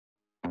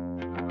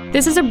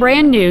This is a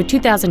brand new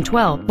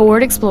 2012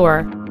 Ford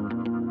Explorer.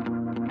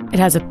 It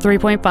has a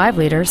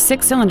 3.5-liter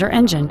six-cylinder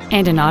engine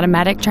and an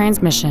automatic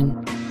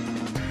transmission.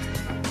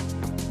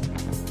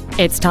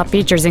 Its top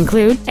features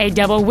include a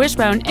double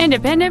wishbone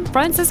independent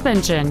front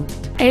suspension,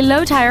 a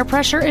low tire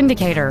pressure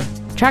indicator,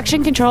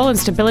 traction control and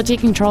stability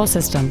control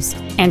systems,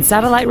 and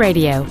satellite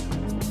radio.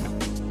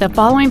 The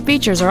following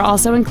features are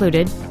also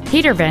included: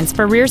 heater vents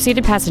for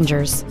rear-seated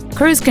passengers,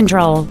 cruise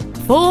control,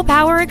 full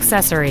power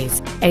accessories,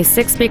 a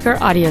 6-speaker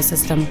audio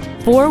system,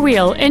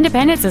 4-wheel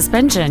independent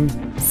suspension,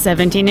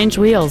 17-inch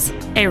wheels,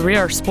 a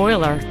rear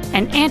spoiler,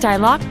 an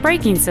anti-lock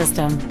braking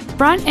system,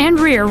 front and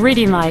rear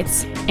reading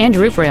lights, and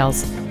roof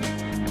rails.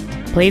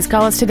 Please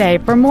call us today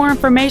for more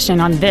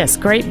information on this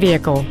great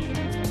vehicle.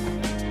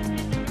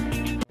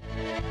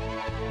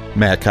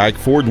 Matt Haik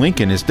Ford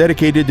Lincoln is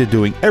dedicated to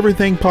doing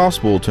everything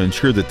possible to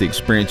ensure that the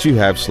experience you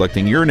have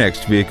selecting your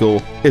next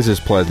vehicle is as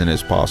pleasant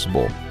as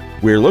possible.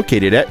 We're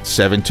located at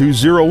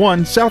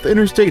 7201 South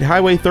Interstate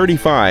Highway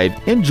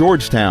 35 in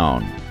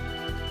Georgetown.